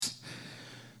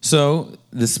So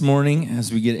this morning,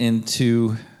 as we get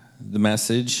into the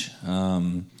message,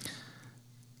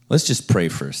 let's just pray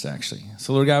first, actually.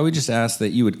 So, Lord God, we just ask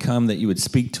that you would come, that you would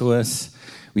speak to us.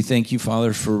 We thank you,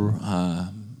 Father, for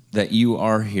that you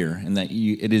are here and that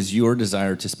it is your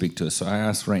desire to speak to us. So I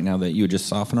ask right now that you would just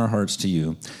soften our hearts to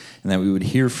you and that we would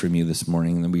hear from you this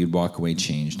morning and that we would walk away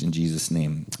changed. In Jesus'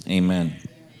 name, amen.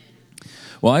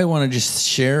 Well, I want to just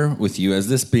share with you, as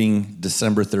this being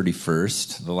December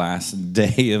 31st, the last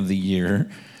day of the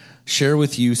year, share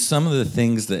with you some of the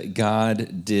things that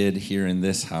God did here in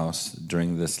this house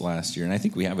during this last year. And I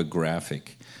think we have a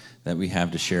graphic that we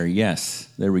have to share. Yes,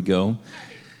 there we go.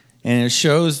 And it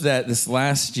shows that this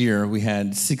last year we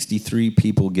had 63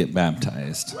 people get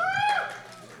baptized.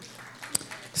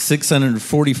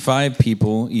 645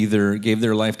 people either gave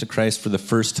their life to Christ for the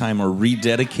first time or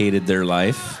rededicated their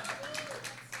life.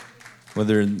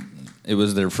 Whether it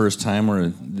was their first time or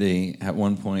they at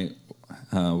one point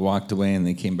walked away and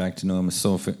they came back to know him is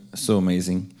so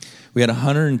amazing. We had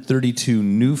 132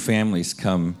 new families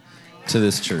come to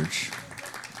this church.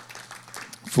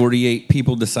 48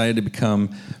 people decided to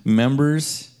become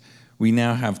members. We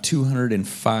now have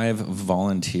 205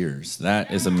 volunteers.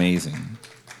 That is amazing.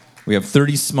 We have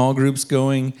 30 small groups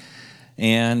going.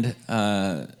 And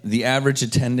the average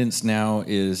attendance now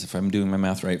is, if I'm doing my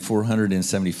math right,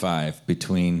 475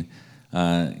 between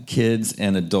kids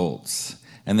and adults.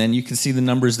 And then you can see the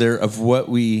numbers there of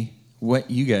what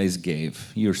you guys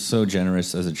gave. You're so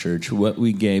generous as a church. What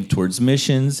we gave towards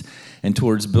missions and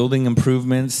towards building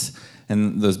improvements.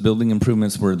 And those building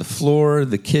improvements were the floor,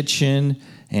 the kitchen,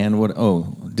 and what?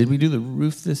 Oh, did we do the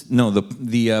roof?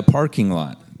 The parking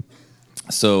lot.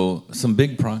 So some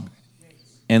big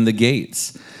and the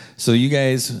gates. So you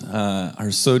guys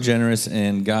are so generous,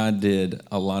 and God did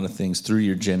a lot of things through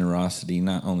your generosity,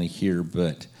 not only here,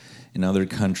 but in other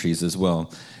countries as well.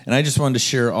 And I just wanted to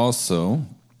share also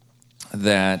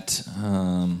that,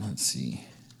 let's see,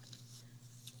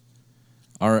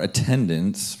 our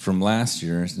attendance from last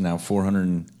year is now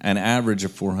an average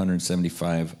of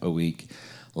 475 a week.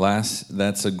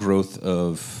 That's a growth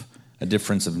of a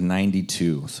difference of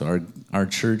 92. So our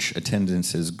church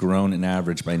attendance has grown an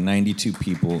average by 92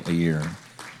 people a year.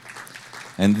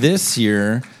 And this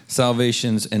year,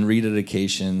 salvations and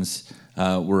rededications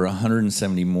were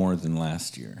 170 more than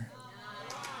last year.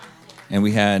 And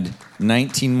we had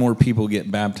 19 more people get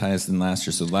baptized than last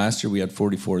year. So last year we had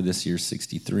 44, this year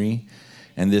 63.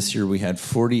 And this year we had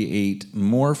 48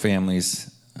 more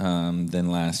families than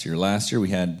last year. Last year we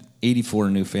had 84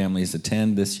 new families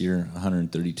attend. This year,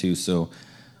 132. So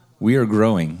we are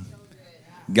growing.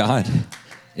 God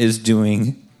is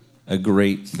doing a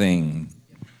great thing.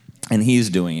 And he's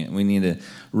doing it. We need to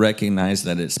recognize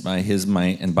that it's by his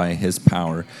might and by his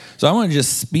power. So I want to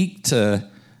just speak to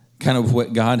kind of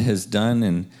what God has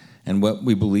done and what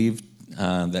we believe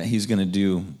that he's going to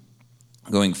do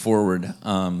going forward.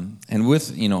 And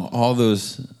with, all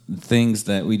those things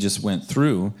that we just went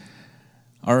through,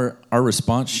 our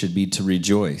response should be to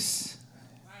rejoice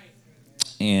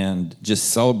and just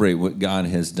celebrate what God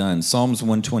has done. Psalms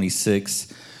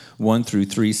 126,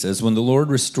 1-3 says, "When the Lord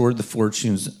restored the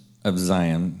fortunes of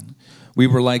Zion, we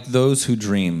were like those who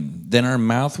dream. Then our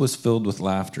mouth was filled with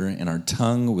laughter and our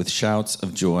tongue with shouts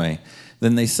of joy.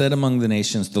 Then they said among the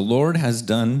nations, the Lord has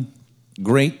done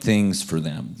great things for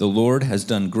them. The Lord has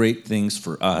done great things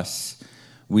for us.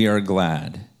 We are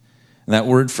glad." And that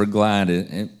word for glad,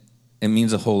 it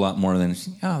means a whole lot more than,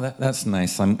 that's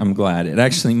nice, I'm glad. It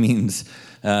actually means,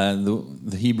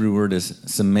 the Hebrew word is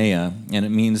sameah, and it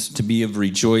means to be of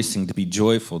rejoicing, to be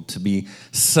joyful, to be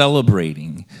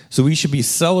celebrating. So we should be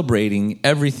celebrating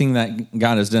everything that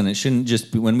God has done. It shouldn't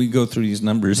just be, when we go through these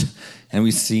numbers and we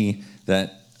see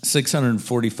that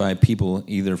 645 people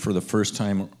either for the first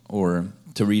time or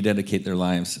to rededicate their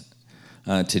lives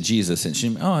to Jesus, it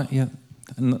shouldn't be,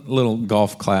 a little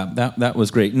golf clap. That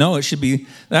was great. No, it should be,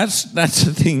 that's the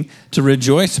thing to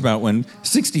rejoice about. When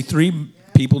 63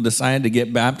 people decided to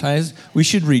get baptized, we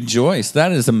should rejoice.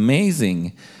 That is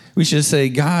amazing. We should say,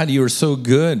 God, you are so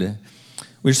good.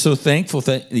 We're so thankful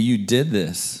that you did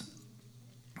this.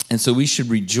 And so we should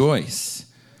rejoice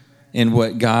in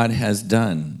what God has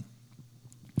done.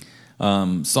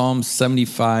 Psalm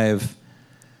 75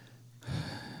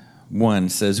 1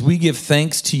 says, "We give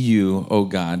thanks to you, O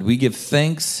God. We give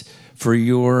thanks for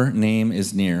your name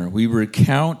is near. We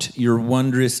recount your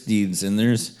wondrous deeds." And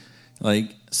there's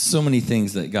so many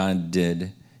things that God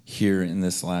did here in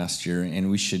this last year, and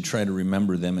we should try to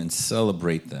remember them and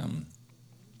celebrate them.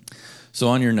 So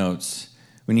on your notes,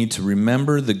 we need to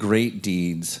remember the great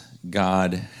deeds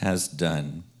God has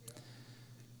done.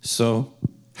 So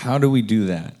how do we do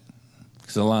that?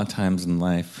 Because a lot of times in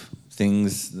life,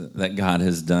 things that God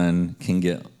has done can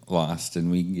get lost, and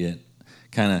we get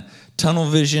kind of tunnel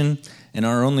vision and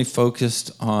are only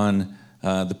focused on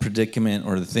the predicament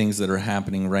or the things that are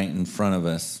happening right in front of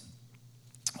us.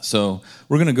 So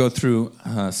we're going to go through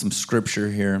some scripture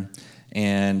here.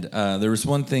 And there was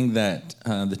one thing that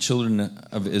the children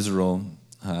of Israel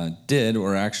did,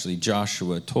 or actually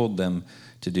Joshua told them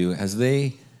to do, as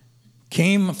they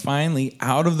came finally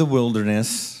out of the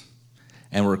wilderness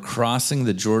and were crossing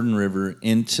the Jordan River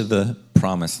into the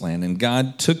promised land. And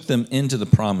God took them into the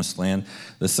promised land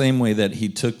the same way that he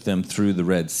took them through the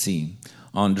Red Sea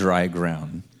on dry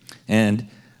ground. And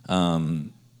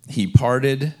he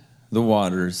parted the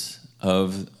waters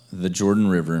of the Jordan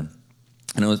River.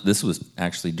 And this was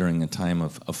actually during a time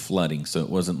of flooding, so it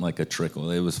wasn't like a trickle.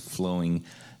 It was flowing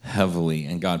heavily.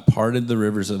 And God parted the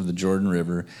rivers of the Jordan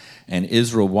River, and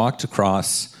Israel walked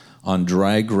across on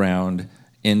dry ground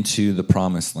into the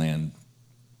promised land.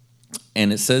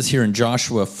 And it says here in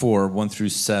Joshua 4, 1 through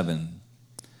 7,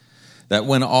 that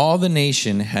when all the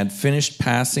nation had finished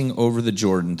passing over the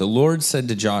Jordan, the Lord said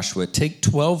to Joshua, "Take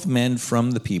 12 men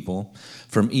from the people,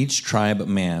 from each tribe a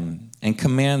man, and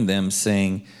command them,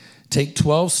 saying, take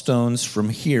 12 stones from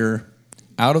here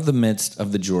out of the midst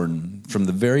of the Jordan, from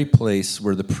the very place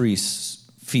where the priest's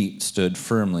feet stood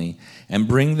firmly, and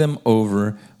bring them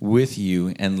over with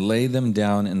you and lay them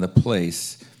down in the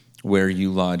place where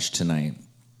you lodge tonight."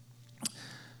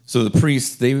 So the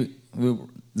priests, they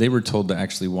were told to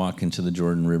actually walk into the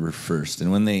Jordan River first. And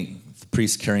when the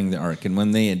priests carrying the ark, and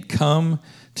when they had come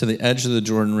to the edge of the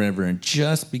Jordan River and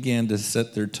just began to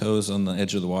set their toes on the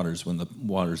edge of the waters, when the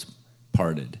waters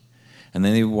parted. And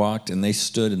then they walked and they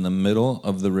stood in the middle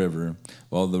of the river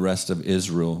while the rest of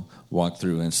Israel walked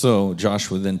through. And so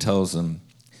Joshua then tells them,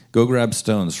 "Go grab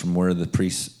stones from where the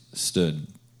priests stood."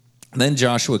 Then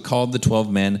Joshua called the 12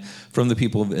 men from the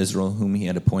people of Israel whom he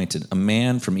had appointed, a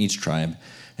man from each tribe.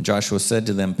 And Joshua said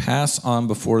to them, "Pass on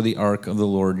before the ark of the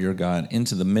Lord your God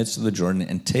into the midst of the Jordan,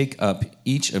 and take up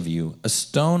each of you a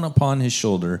stone upon his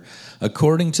shoulder,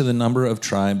 according to the number of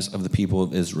tribes of the people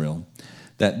of Israel,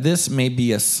 that this may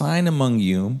be a sign among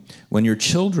you when your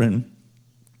children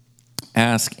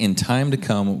ask in time to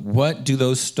come, 'What do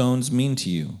those stones mean to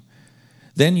you?'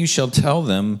 Then you shall tell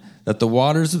them that the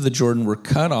waters of the Jordan were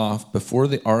cut off before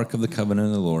the ark of the covenant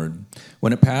of the Lord.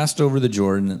 When it passed over the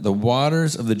Jordan, the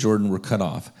waters of the Jordan were cut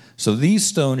off. So these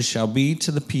stones shall be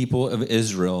to the people of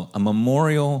Israel a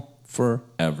memorial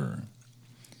forever."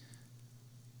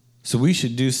 So we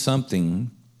should do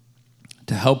something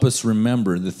to help us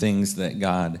remember the things that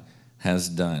God has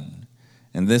done.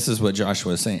 And this is what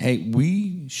Joshua is saying. Hey,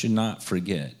 we should not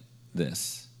forget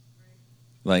this.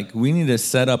 Like, we need to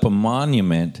set up a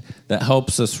monument that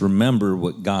helps us remember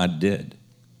what God did.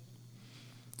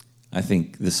 I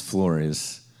think this floor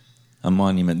is a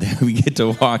monument that we get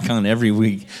to walk on every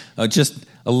week. Just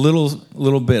a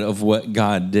little bit of what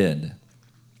God did.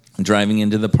 Driving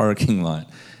into the parking lot,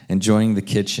 enjoying the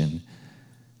kitchen,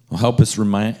 will help us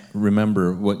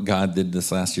remember what God did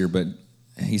this last year. But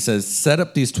he says, set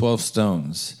up these 12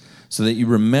 stones so that you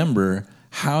remember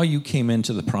how you came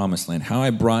into the promised land, how I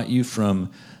brought you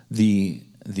from the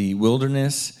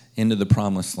wilderness into the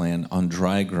promised land on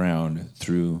dry ground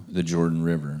through the Jordan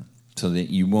River, so that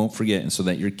you won't forget, and so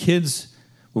that your kids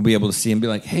will be able to see and be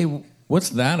like, "Hey, what's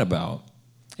that about?"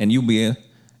 And you'll be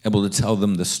able to tell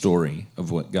them the story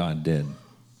of what God did.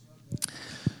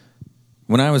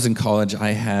 When I was in college,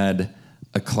 I had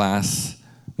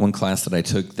one class that I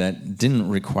took that didn't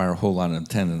require a whole lot of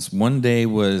attendance. One day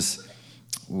was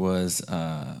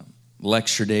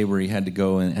lecture day where you had to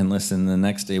go and listen. The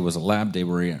next day was a lab day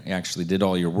where you actually did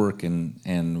all your work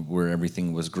and where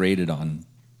everything was graded on.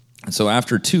 And so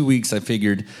after 2 weeks, I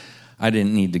figured I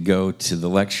didn't need to go to the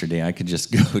lecture day. I could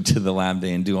just go to the lab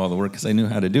day and do all the work because I knew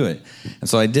how to do it. And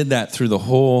so I did that through the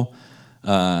whole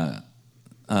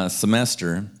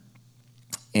semester.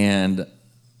 And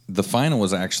the final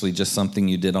was actually just something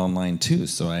you did online too.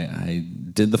 So I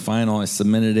did the final, I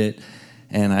submitted it,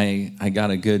 and I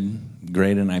got a good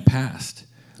grade and I passed.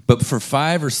 But for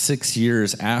 5 or 6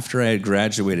 years after I had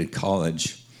graduated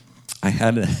college, I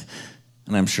had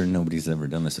and I'm sure nobody's ever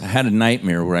done this, I had a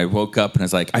nightmare where I woke up and I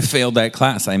was like, I failed that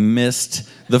class. I missed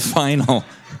the final.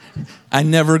 I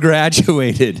never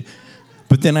graduated.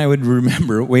 But then I would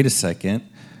remember, wait a second,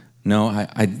 no,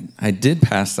 I did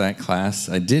pass that class.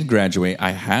 I did graduate.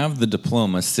 I have the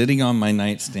diploma sitting on my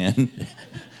nightstand.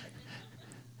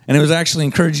 And it was actually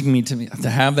encouraging me to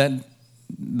have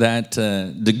that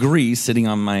degree sitting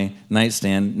on my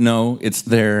nightstand. No, it's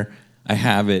there. I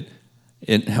have it.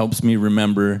 It helps me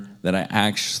remember that I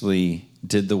actually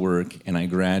did the work and I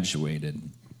graduated.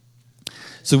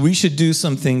 So we should do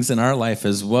some things in our life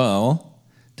as well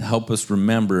to help us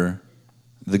remember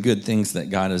the good things that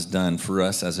God has done for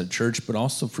us as a church, but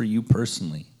also for you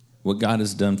personally, what God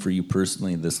has done for you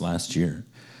personally this last year.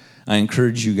 I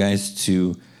encourage you guys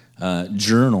to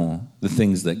journal the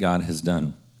things that God has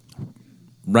done.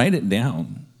 Write it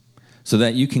down so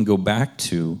that you can go back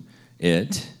to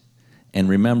it and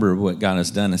remember what God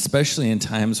has done, especially in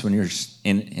times when you're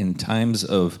in times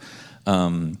of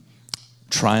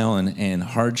trial and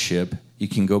hardship. You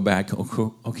can go back,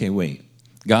 okay, wait.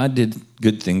 God did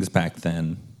good things back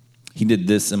then. He did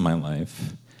this in my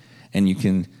life. And you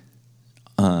can,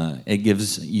 it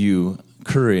gives you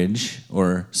courage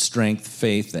or strength,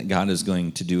 faith that God is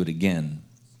going to do it again.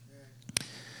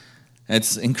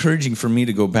 It's encouraging for me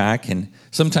to go back, and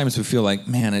sometimes we feel like,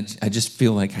 man, I just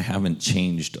feel like I haven't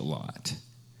changed a lot.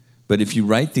 But if you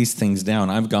write these things down,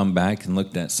 I've gone back and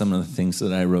looked at some of the things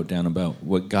that I wrote down about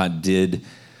what God did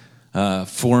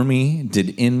for me,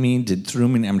 did in me, did through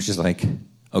me. And I'm just like,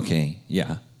 okay,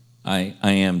 yeah, I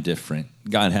am different.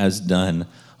 God has done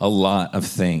a lot of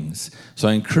things. So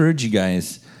I encourage you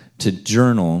guys to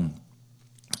journal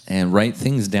and write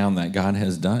things down that God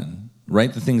has done.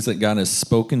 Write the things that God has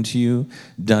spoken to you,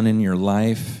 done in your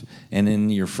life, and in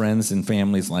your friends' and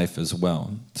family's life as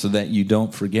well, so that you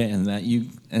don't forget, and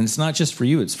it's not just for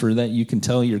you, it's for that you can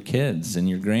tell your kids and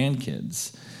your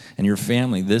grandkids and your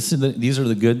family. These are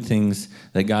the good things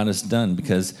that God has done,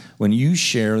 because when you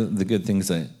share the good things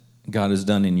that God has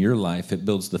done in your life, it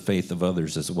builds the faith of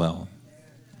others as well.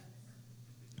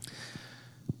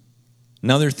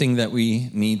 Another thing that we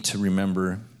need to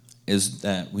remember is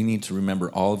that we need to remember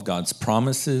all of God's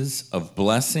promises of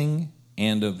blessing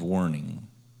and of warning.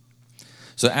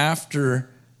 So after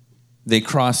they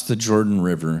crossed the Jordan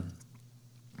River,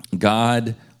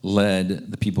 God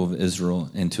led the people of Israel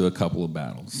into a couple of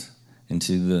battles.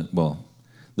 The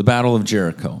Battle of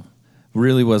Jericho.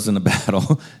 Really wasn't a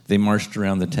battle. They marched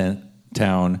around the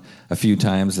town a few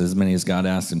times, as many as God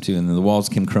asked them to, and then the walls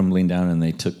came crumbling down and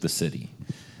they took the city.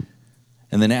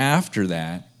 And then after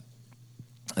that,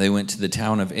 they went to the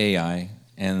town of Ai,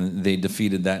 and they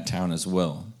defeated that town as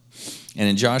well. And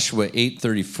in Joshua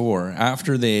 8:34,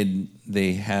 after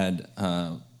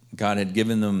God had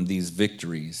given them these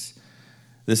victories,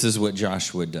 this is what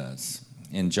Joshua does.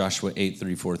 In Joshua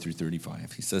 8:34 through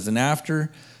 35, he says, "And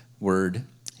afterward,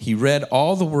 he read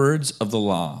all the words of the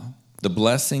law, the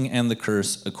blessing and the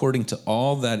curse, according to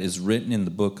all that is written in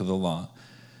the book of the law.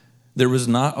 There was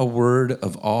not a word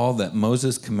of all that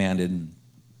Moses commanded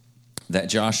that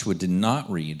Joshua did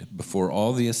not read before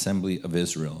all the assembly of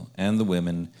Israel, and the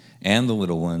women, and the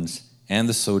little ones, and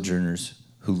the sojourners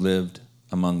who lived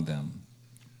among them."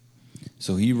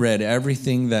 So he read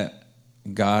everything that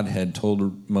God had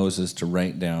told Moses to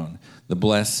write down, the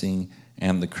blessing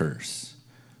and the curse.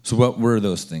 So what were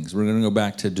those things? We're going to go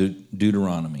back to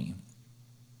Deuteronomy.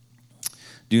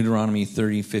 Deuteronomy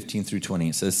 30:15 through 20.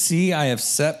 It says, "See, I have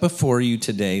set before you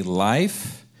today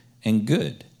life and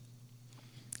good,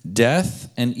 death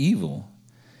and evil.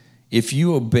 If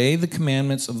you obey the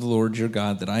commandments of the Lord your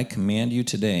God that I command you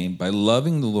today, by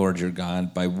loving the Lord your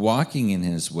God, by walking in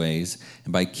his ways,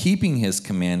 and by keeping his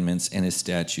commandments and his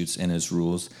statutes and his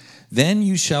rules, then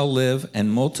you shall live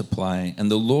and multiply, and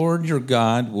the Lord your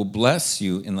God will bless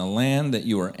you in the land that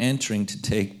you are entering to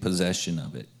take possession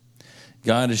of it."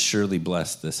 God has surely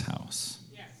blessed this house.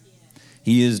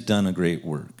 He has done a great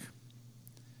work.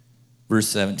 Verse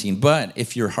 17, "But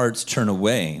if your hearts turn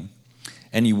away,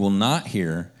 and you will not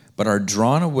hear, but are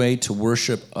drawn away to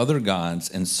worship other gods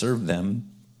and serve them,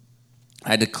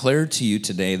 I declare to you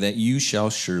today that you shall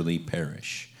surely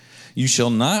perish. You shall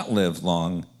not live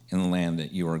long in the land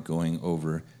that you are going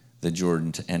over the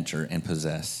Jordan to enter and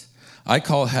possess. I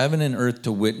call heaven and earth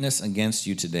to witness against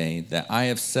you today that I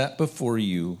have set before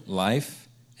you life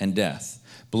and death,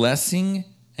 blessing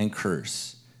and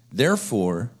curse.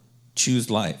 Therefore, choose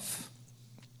life,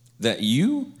 that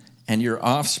you and your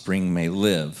offspring may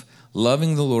live,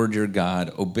 loving the Lord your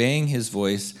God, obeying his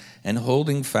voice, and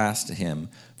holding fast to him.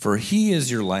 For he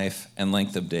is your life and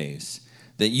length of days,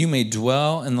 that you may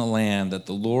dwell in the land that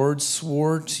the Lord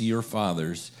swore to your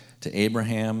fathers, to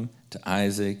Abraham, to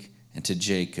Isaac, and to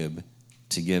Jacob,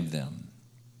 to give them."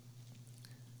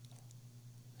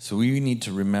 So we need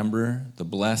to remember the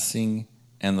blessing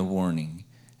and the warning,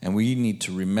 and we need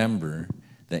to remember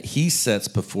that he sets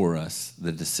before us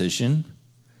the decision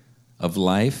of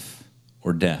life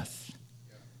or death.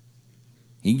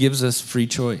 He gives us free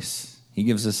choice. He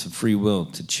gives us a free will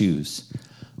to choose.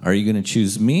 Are you going to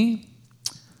choose me,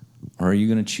 or are you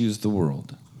going to choose the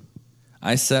world?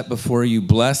 I set before you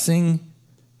blessing,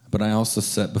 but I also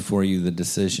set before you the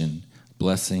decision,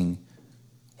 blessing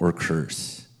or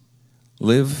curse.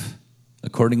 Live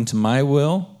according to my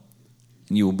will,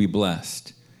 and you will be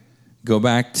blessed. Go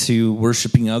back to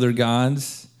worshiping other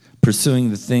gods, pursuing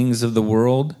the things of the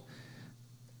world,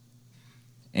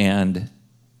 and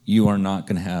you are not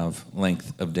going to have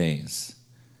length of days.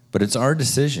 But it's our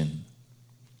decision.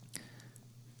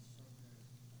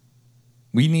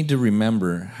 We need to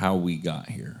remember how we got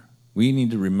here. We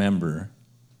need to remember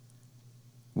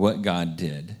what God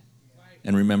did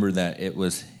and remember that it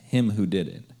was him who did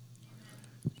it.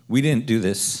 We didn't do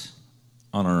this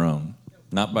on our own,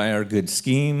 not by our good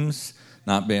schemes,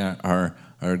 not by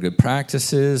our good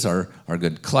practices, our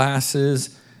good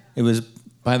classes. It was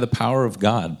by the power of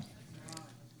God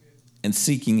and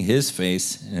seeking his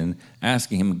face and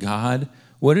asking him, God,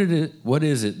 what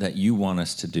is it that you want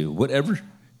us to do? Whatever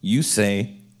you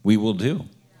say, we will do.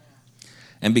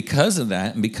 And because of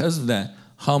that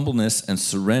humbleness and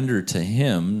surrender to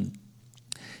him,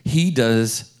 he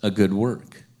does a good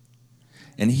work.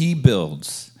 And he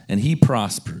builds and he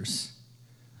prospers.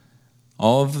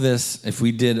 All of this, if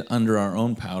we did under our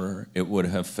own power, it would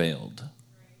have failed.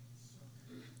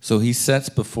 So he sets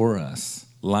before us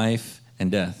life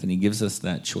and death, and he gives us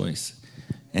that choice.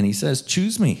 And he says,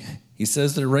 choose me. He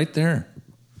says it right there.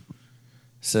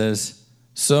 Says,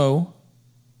 so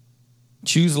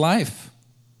choose life.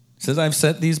 He says, I've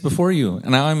set these before you,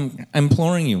 and now I'm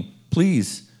imploring you,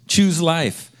 please choose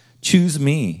life. Choose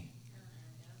me.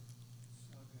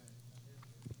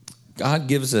 God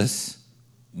gives us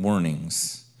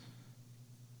warnings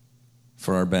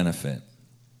for our benefit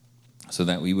so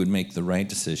that we would make the right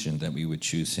decision, that we would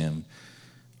choose him.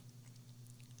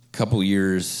 A couple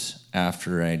years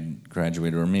after I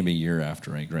graduated, or maybe a year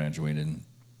after I graduated,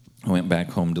 I went back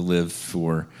home to live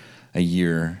for a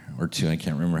year or two, I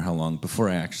can't remember how long, before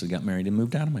I actually got married and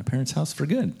moved out of my parents' house for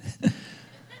good.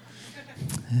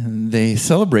 And they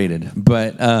celebrated,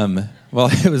 but while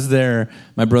I was there,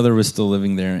 my brother was still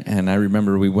living there, and I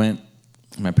remember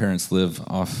my parents live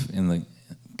off in the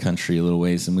country a little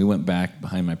ways, and we went back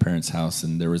behind my parents' house,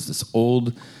 and there was this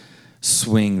old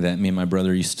swing that me and my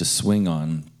brother used to swing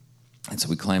on. And so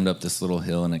we climbed up this little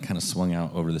hill, and it kind of swung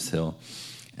out over this hill.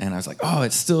 And I was like, oh,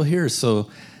 it's still here.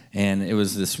 And it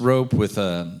was this rope with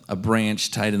a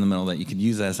branch tied in the middle that you could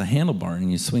use as a handlebar,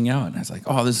 and you swing out. And I was like,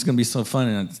 oh, this is going to be so fun.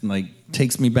 And it like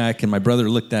takes me back, and my brother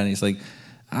looked at it, and he's like,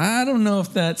 I don't know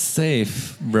if that's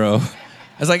safe, bro.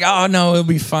 I was like, oh, no, it'll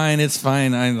be fine. It's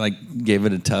fine. I like gave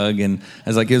it a tug, and I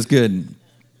was like, it was good.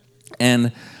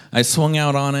 And I swung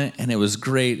out on it, and it was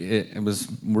great. It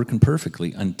was working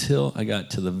perfectly until I got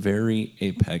to the very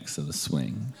apex of the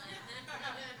swing.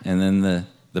 And then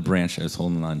the branch I was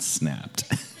holding on snapped.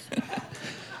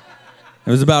 It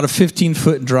was about a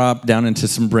 15-foot drop down into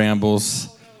some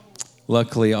brambles.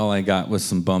 Luckily, all I got was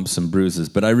some bumps and bruises.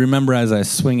 But I remember as I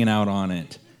was swinging out on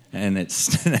it, and it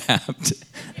snapped,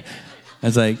 I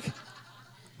was like,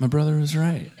 my brother was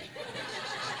right.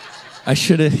 I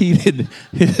should have heeded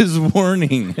his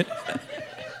warning.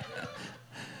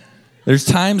 There's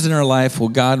times in our life where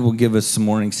God will give us some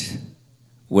warnings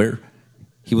where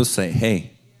he will say,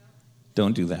 hey,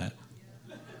 don't do that.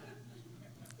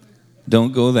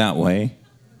 Don't go that way.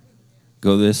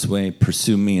 Go this way.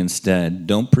 Pursue me instead.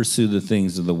 Don't pursue the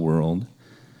things of the world.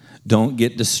 Don't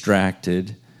get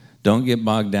distracted. Don't get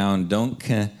bogged down. Don't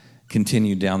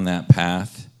continue down that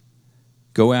path.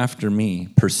 Go after me.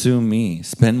 Pursue me.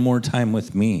 Spend more time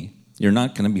with me. You're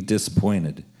not going to be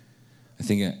disappointed. I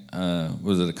think,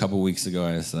 was it a couple weeks ago,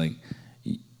 I was like,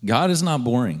 God is not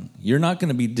boring. You're not going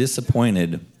to be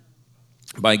disappointed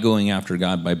by going after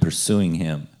God, by pursuing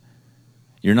him.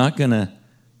 You're not going to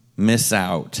miss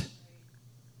out.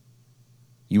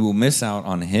 You will miss out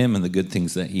on him and the good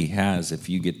things that he has if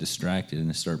you get distracted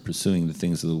and start pursuing the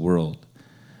things of the world.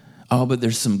 Oh, but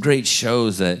there's some great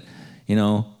shows that,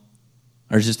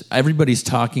 are just everybody's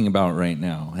talking about right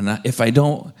now. And if I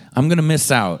don't, I'm going to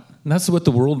miss out. And that's what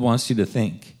the world wants you to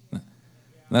think. And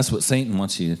that's what Satan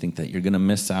wants you to think, that you're going to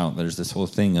miss out. There's this whole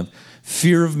thing of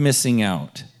fear of missing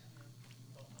out.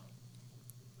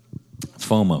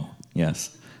 FOMO,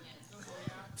 yes.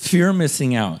 Fear of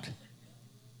missing out.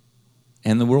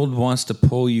 And the world wants to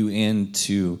pull you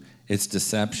into its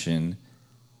deception.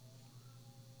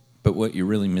 But what you're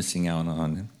really missing out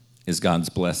on is God's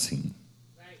blessing.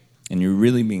 And you're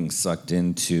really being sucked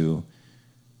into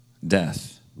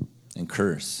death and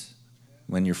curse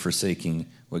when you're forsaking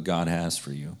what God has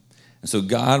for you. And so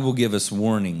God will give us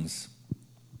warnings.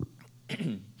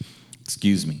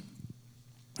 Excuse me.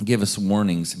 Give us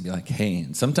warnings and be like, hey,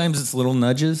 and sometimes it's little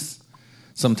nudges.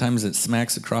 Sometimes it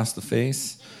smacks across the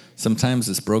face. Sometimes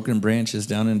it's broken branches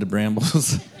down into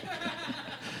brambles.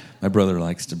 My brother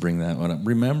likes to bring that one up.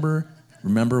 Remember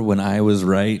Remember when I was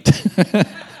right?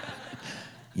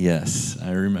 Yes,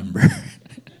 I remember.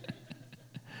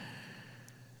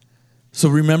 So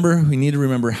remember, we need to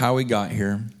remember how we got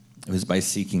here. It was by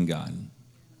seeking God.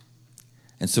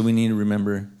 And so we need to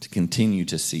remember to continue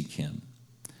to seek him.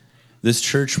 This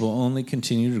church will only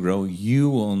continue to grow. You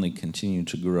will only continue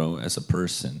to grow as a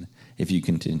person if you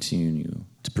continue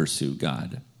to pursue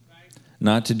God.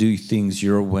 Not to do things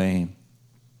your way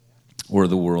or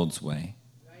the world's way.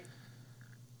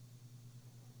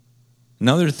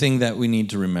 Another thing that we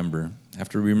need to remember,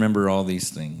 after we remember all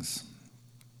these things,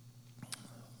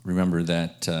 remember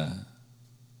that,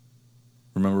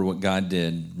 remember what God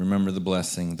did, remember the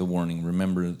blessing, the warning,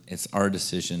 remember it's our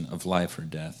decision of life or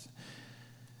death.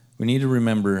 We need to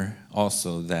remember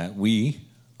also that we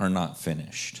are not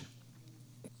finished.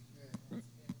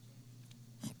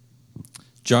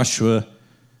 Joshua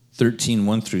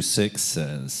 13:1-6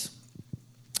 says,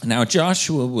 "Now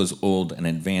Joshua was old and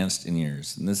advanced in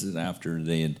years." And this is after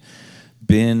they had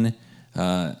been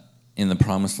in the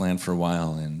promised land for a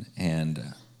while and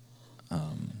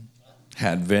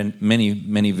had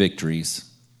many victories.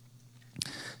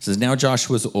 It says, "Now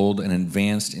Joshua was old and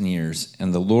advanced in years,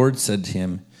 and the Lord said to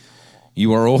him,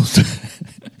 'You are old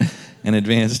and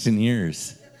advanced in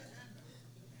years.'"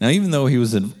 Now, even though he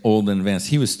was old and advanced,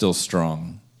 he was still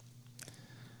strong.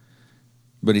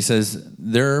 But he says,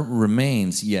 "There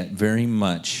remains yet very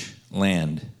much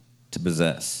land to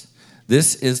possess.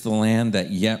 This is the land that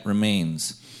yet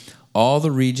remains. All the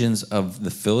regions of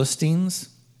the Philistines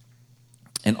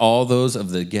and all those of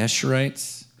the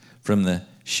Geshurites, from the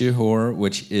Shihor,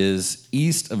 which is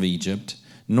east of Egypt,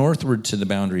 northward to the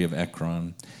boundary of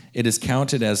Ekron, it is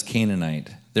counted as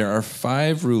Canaanite. There are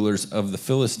 5 rulers of the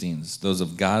Philistines, those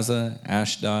of Gaza,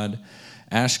 Ashdod,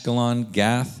 Ashkelon,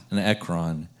 Gath, and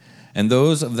Ekron, and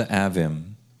those of the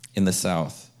Avim in the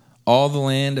south. All the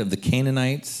land of the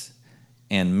Canaanites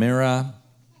and Mirah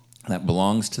that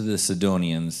belongs to the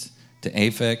Sidonians, to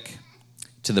Aphek,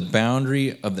 to the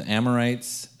boundary of the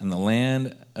Amorites, and the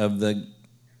land of the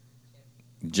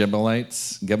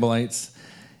Gebalites,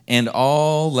 and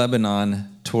all Lebanon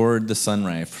toward the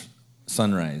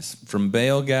sunrise, from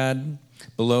Baal-Gad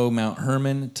below Mount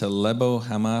Hermon to Lebo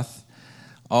Hamath,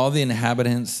 all the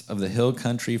inhabitants of the hill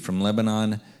country from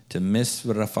Lebanon to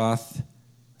Misrephoth."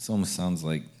 This almost sounds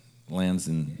like lands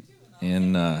in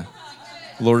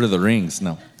Lord of the Rings.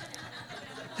 No.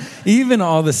 "Even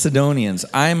all the Sidonians,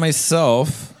 I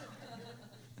myself,"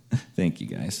 thank you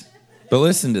guys, but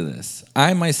listen to this,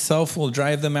 "I myself will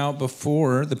drive them out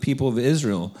before the people of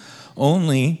Israel.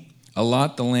 Only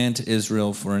allot the land to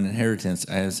Israel for an inheritance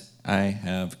as I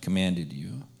have commanded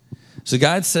you." So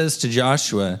God says to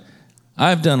Joshua,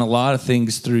 "I've done a lot of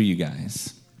things through you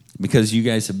guys because you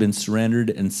guys have been surrendered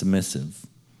and submissive.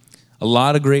 A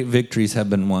lot of great victories have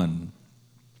been won.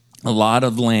 A lot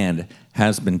of land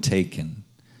has been taken.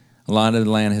 A lot of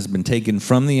the land has been taken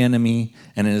from the enemy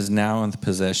and it is now in the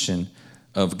possession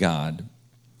of God.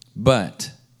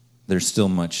 But there's still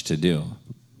much to do.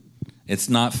 It's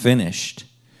not finished."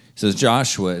 He says,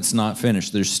 "Joshua, it's not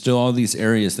finished. There's still all these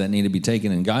areas that need to be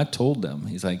taken." And God told them,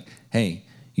 he's like, "Hey,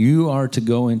 you are to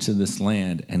go into this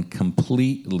land and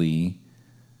completely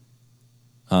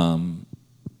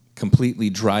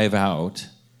drive out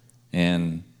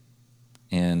and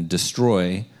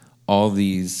destroy all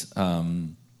these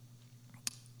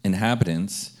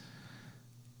inhabitants."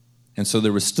 And so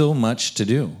there was still much to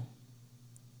do.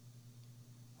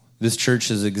 This church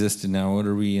has existed now, what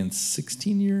are we in,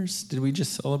 16 years? Did we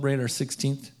just celebrate our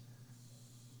 16th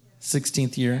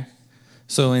year?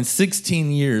 So in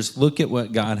 16 years, look at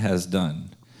what God has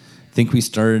done. I think we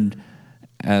started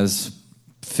as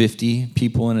 50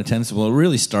 people in attendance. Well, it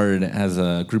really started as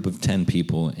a group of 10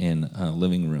 people in a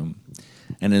living room.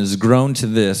 And it has grown to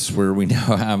this where we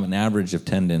now have an average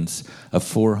attendance of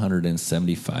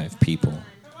 475 people.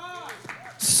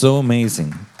 So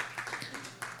amazing.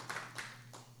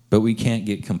 But we can't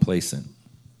get complacent.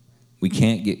 We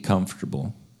can't get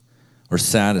comfortable or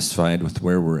satisfied with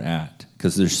where we're at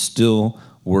because there's still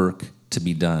work to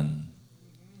be done.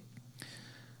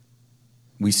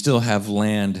 We still have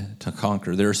land to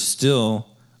conquer. There are still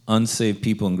unsaved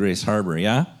people in Grace Harbor,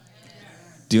 yeah?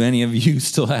 Do any of you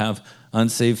still have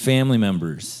unsaved family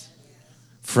members,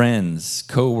 friends,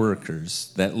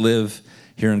 co-workers that live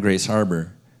here in Grace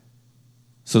Harbor?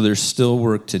 So there's still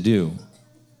work to do.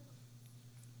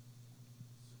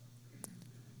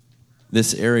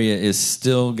 This area is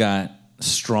still got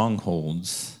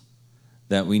strongholds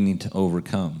that we need to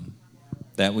overcome,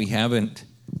 that we haven't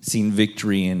seen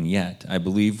victory in yet. I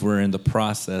believe we're in the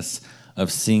process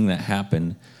of seeing that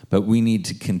happen, but we need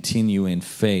to continue in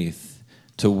faith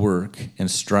to work and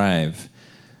strive.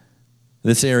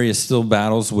 This area still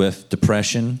battles with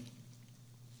depression,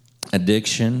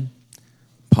 addiction,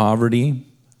 poverty,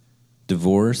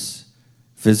 divorce,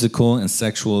 physical and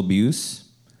sexual abuse,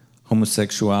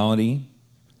 homosexuality,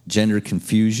 gender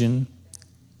confusion,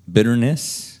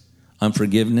 bitterness,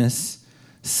 unforgiveness,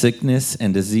 sickness,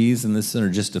 and disease. And this are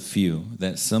just a few.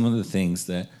 That's some of the things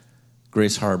that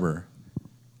Grace Harbor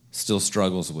still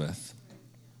struggles with.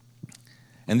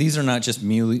 And these are not just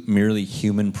merely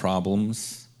human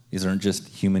problems. These aren't just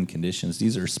human conditions.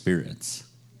 These are spirits.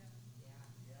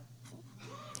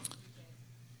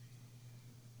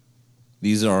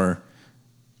 These are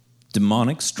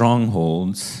demonic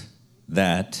strongholds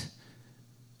that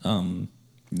the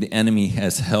enemy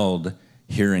has held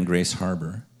here in Grace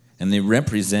Harbor. And they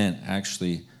represent,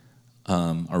 actually,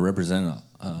 are represented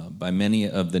by many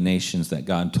of the nations that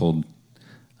God told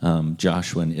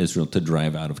Joshua and Israel to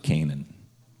drive out of Canaan.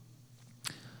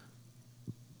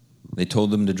 They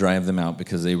told them to drive them out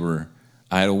because they were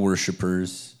idol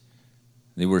worshipers.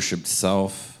 They worshiped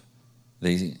self.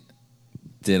 They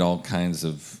did all kinds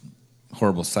of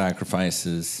horrible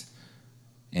sacrifices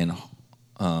and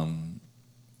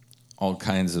all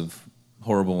kinds of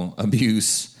horrible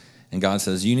abuse. And God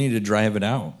says, you need to drive it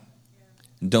out.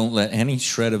 Don't let any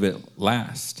shred of it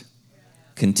last.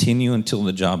 Continue until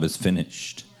the job is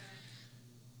finished.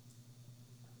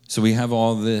 So we have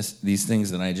all these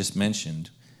things that I just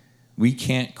mentioned. We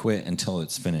can't quit until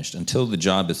it's finished, until the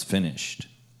job is finished.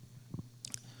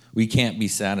 We can't be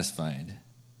satisfied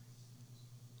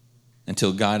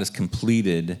until God has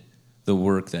completed the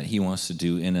work that he wants to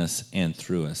do in us and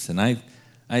through us. And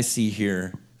I see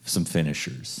here some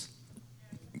finishers.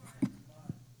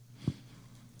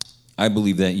 I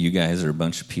believe that you guys are a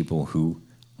bunch of people who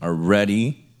are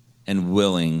ready and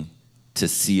willing to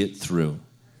see it through.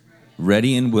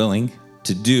 Ready and willing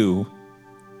to do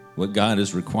what God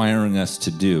is requiring us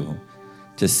to do,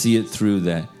 to see it through,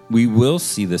 that we will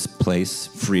see this place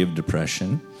free of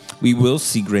depression. We will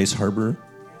see Grace Harbor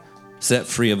set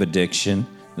free of addiction,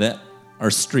 that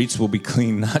our streets will be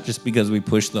clean, not just because we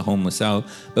push the homeless out,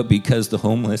 but because the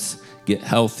homeless get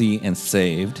healthy and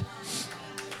saved.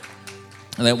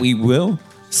 And that we will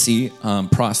see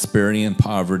prosperity and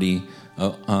poverty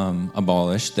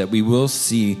abolished, that we will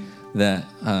see that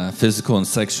physical and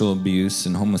sexual abuse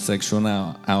and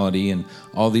homosexuality and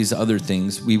all these other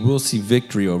things, we will see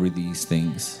victory over these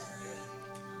things.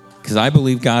 Because I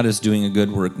believe God is doing a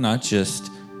good work, not just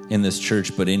in this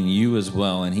church, but in you as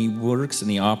well. And he works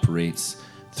and he operates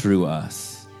through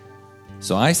us.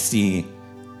 So I see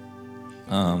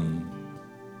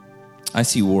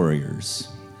warriors.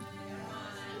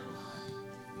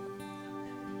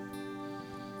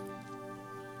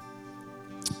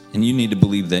 And you need to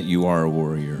believe that you are a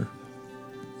warrior.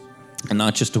 And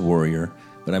not just a warrior,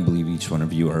 but I believe each one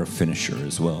of you are a finisher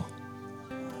as well.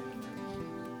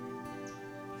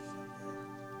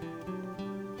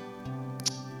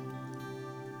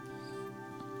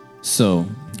 So,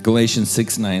 Galatians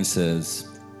 6:9 says,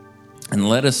 "And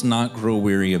let us not grow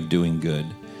weary of doing good,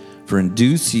 for in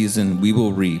due season we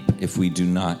will reap if we do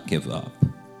not give up."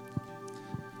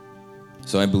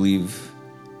 So I believe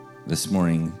this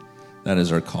morning that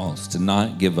is our call, is to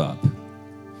not give up.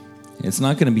 It's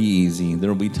not going to be easy.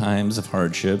 There will be times of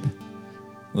hardship.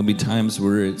 There'll be times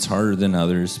where it's harder than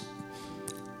others,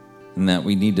 and that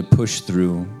we need to push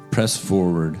through, press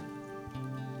forward,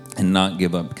 and not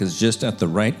give up, because just at the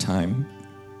right time,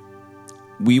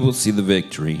 we will see the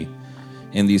victory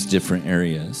in these different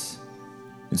areas.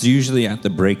 It's usually at the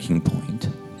breaking point,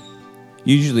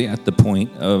 usually at the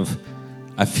point of,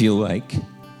 I feel like,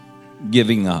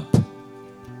 giving up,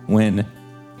 when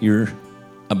you're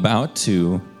about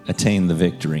to attain the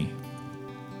victory.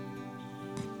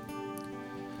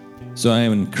 So I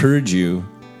encourage you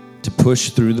to push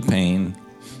through the pain.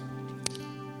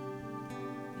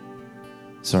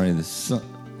 Sorry, this is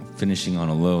finishing on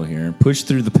a low here. Push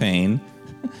through the pain,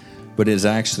 but it's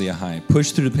actually a high.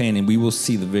 Push through the pain, and we will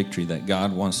see the victory that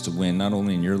God wants to win, not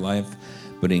only in your life,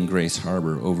 but in Grace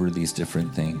Harbor over these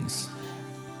different things.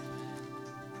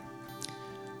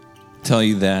 Tell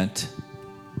you that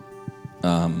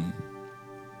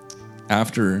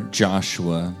after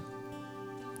Joshua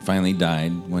finally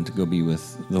died, went to go be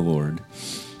with the Lord,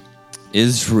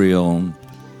 Israel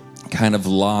kind of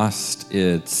lost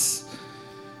its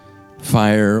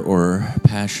fire or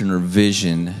passion or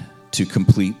vision to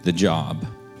complete the job.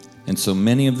 And so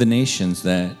many of the nations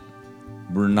that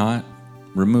were not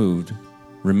removed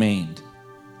remained.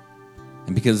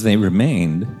 And because they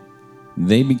remained,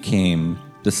 they became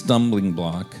the stumbling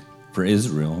block for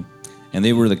Israel, and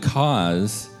they were the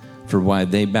cause for why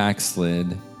they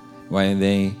backslid why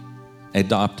they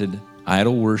adopted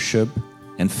idol worship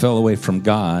and fell away from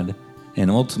God and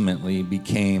ultimately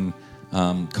became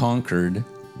conquered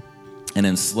and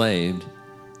enslaved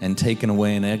and taken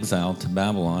away in exile to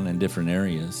Babylon in different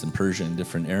areas, and Persia in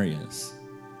different areas.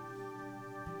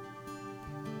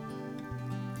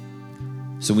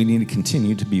 So we need to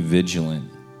continue to be vigilant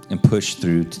and push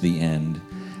through to the end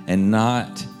and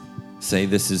not say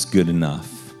this is good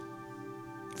enough.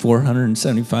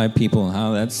 475 people,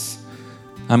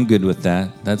 I'm good with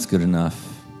that. That's good enough.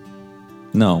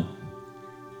 No.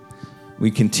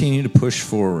 We continue to push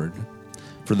forward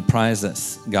for the prize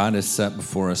that God has set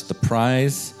before us, the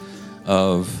prize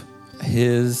of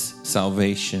His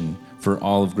salvation for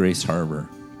all of Grace Harbor.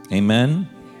 Amen?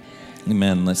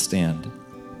 Amen. Let's stand.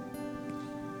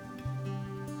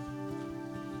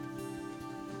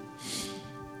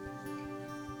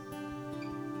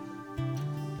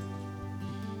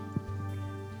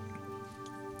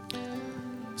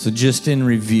 So just in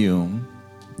review,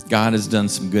 God has done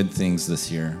some good things this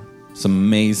year, some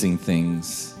amazing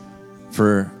things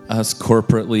for us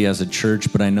corporately as a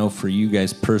church, but I know for you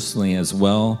guys personally as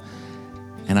well.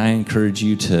 And I encourage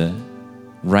you to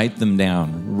write them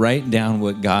down. Write down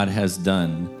what God has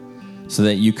done so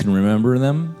that you can remember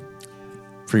them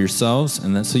for yourselves,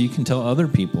 and then so you can tell other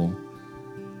people,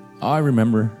 oh, I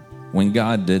remember when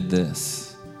God did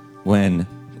this, when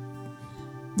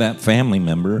that family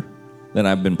member that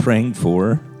I've been praying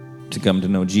for to come to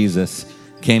know Jesus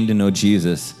came to know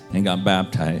Jesus and got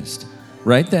baptized.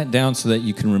 Write that down so that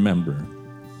you can remember.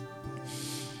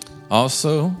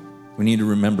 Also, we need to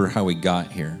remember how we got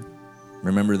here.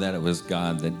 Remember that it was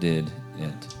God that did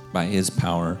it by His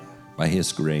power, by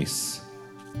His grace.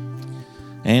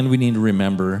 And we need to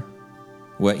remember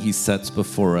what He sets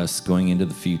before us going into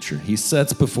the future. He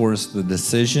sets before us the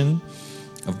decision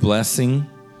of blessing,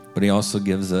 but He also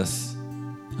gives us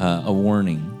a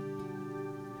warning.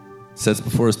 Sets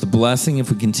before us the blessing if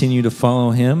we continue to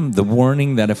follow Him, the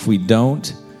warning that if we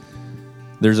don't,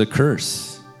 there's a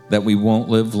curse, that we won't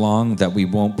live long, that we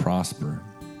won't prosper.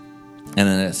 And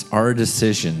then it's our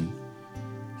decision.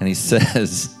 And He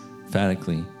says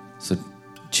emphatically, so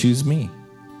choose me.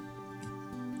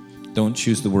 Don't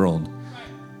choose the world.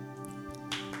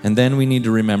 And then we need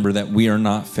to remember that we are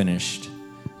not finished,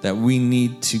 that we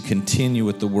need to continue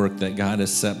with the work that God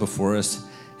has set before us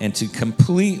and to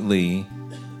completely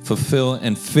fulfill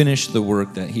and finish the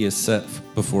work that He has set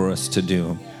before us to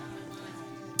do.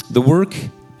 The work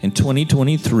in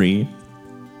 2023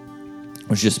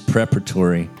 was just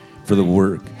preparatory for the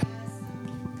work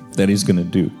that He's going to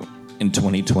do in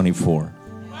 2024.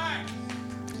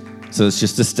 So it's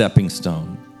just a stepping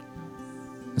stone.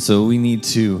 So we need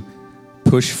to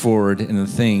push forward in the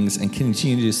things and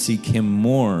continue to seek Him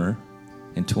more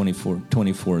in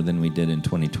 2024 than we did in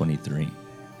 2023.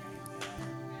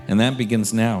 And that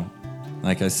begins now.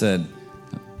 Like I said,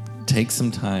 take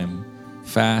some time,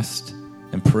 fast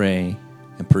and pray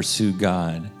and pursue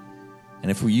God. And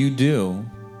if you do,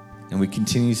 and we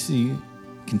continue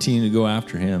to go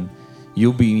after Him,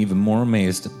 you'll be even more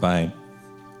amazed by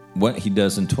what He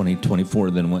does in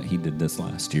 2024 than what He did this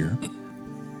last year.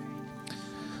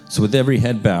 So with every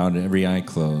head bowed, every eye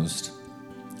closed,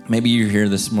 maybe you're here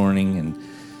this morning and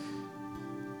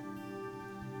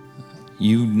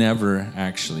you never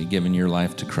actually given your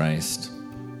life to Christ.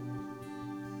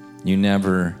 You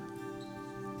never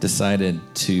decided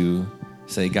to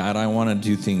say, God, I want to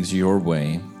do things your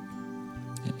way,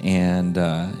 and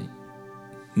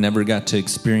never got to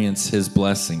experience His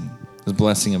blessing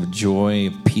of joy,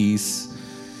 of peace,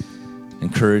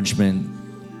 encouragement.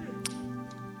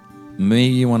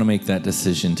 Maybe you want to make that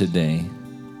decision today.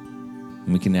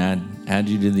 We can add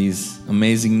you to these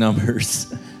amazing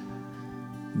numbers.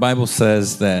 The Bible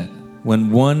says that when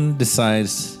one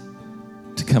decides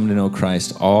to come to know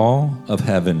Christ, all of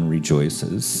heaven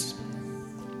rejoices.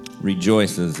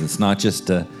 Rejoices. It's not just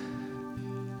a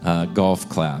golf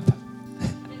clap.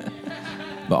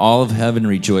 But all of heaven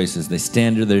rejoices. They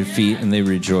stand to their feet and they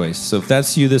rejoice. So if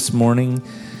that's you this morning,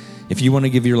 if you want to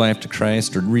give your life to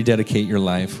Christ or rededicate your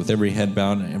life with every head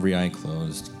bowed and every eye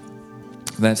closed,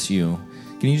 if that's you.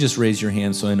 Can you just raise your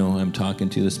hand so I know who I'm talking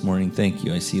to this morning? Thank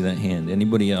you. I see that hand.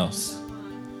 Anybody else?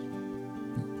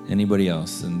 Anybody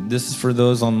else? And this is for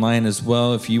those online as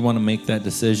well. If you want to make that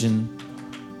decision,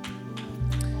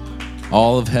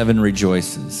 all of heaven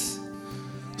rejoices.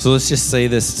 So let's just say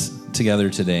this together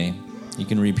today. You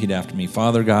can repeat after me.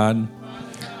 Father God,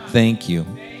 thank you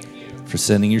for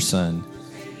sending your Son,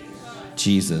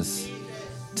 Jesus,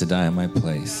 to die in my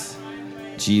place.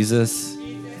 Jesus,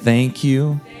 thank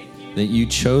you that you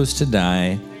chose to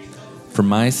die for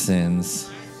my sins,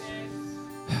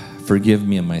 Forgive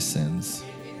me of my sins.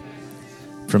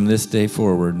 From this day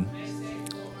forward,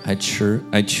 I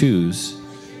choose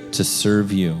to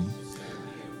serve you.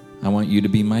 I want you to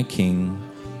be my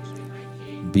King,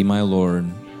 be my Lord,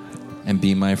 and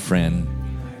be my friend.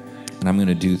 And I'm going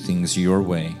to do things your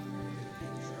way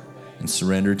and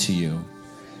surrender to you.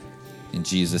 In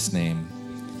Jesus' name,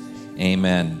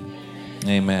 amen.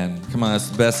 Amen. Come on, that's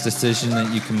the best decision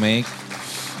that you can make.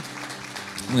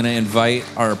 I'm going to invite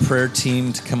our prayer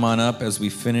team to come on up as we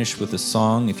finish with a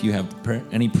song. If you have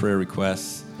any prayer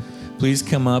requests, please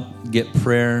come up, get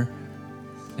prayer,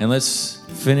 and let's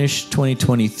finish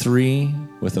 2023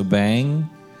 with a bang.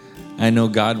 I know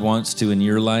God wants to in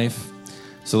your life,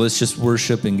 so let's just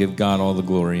worship and give God all the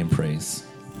glory and praise.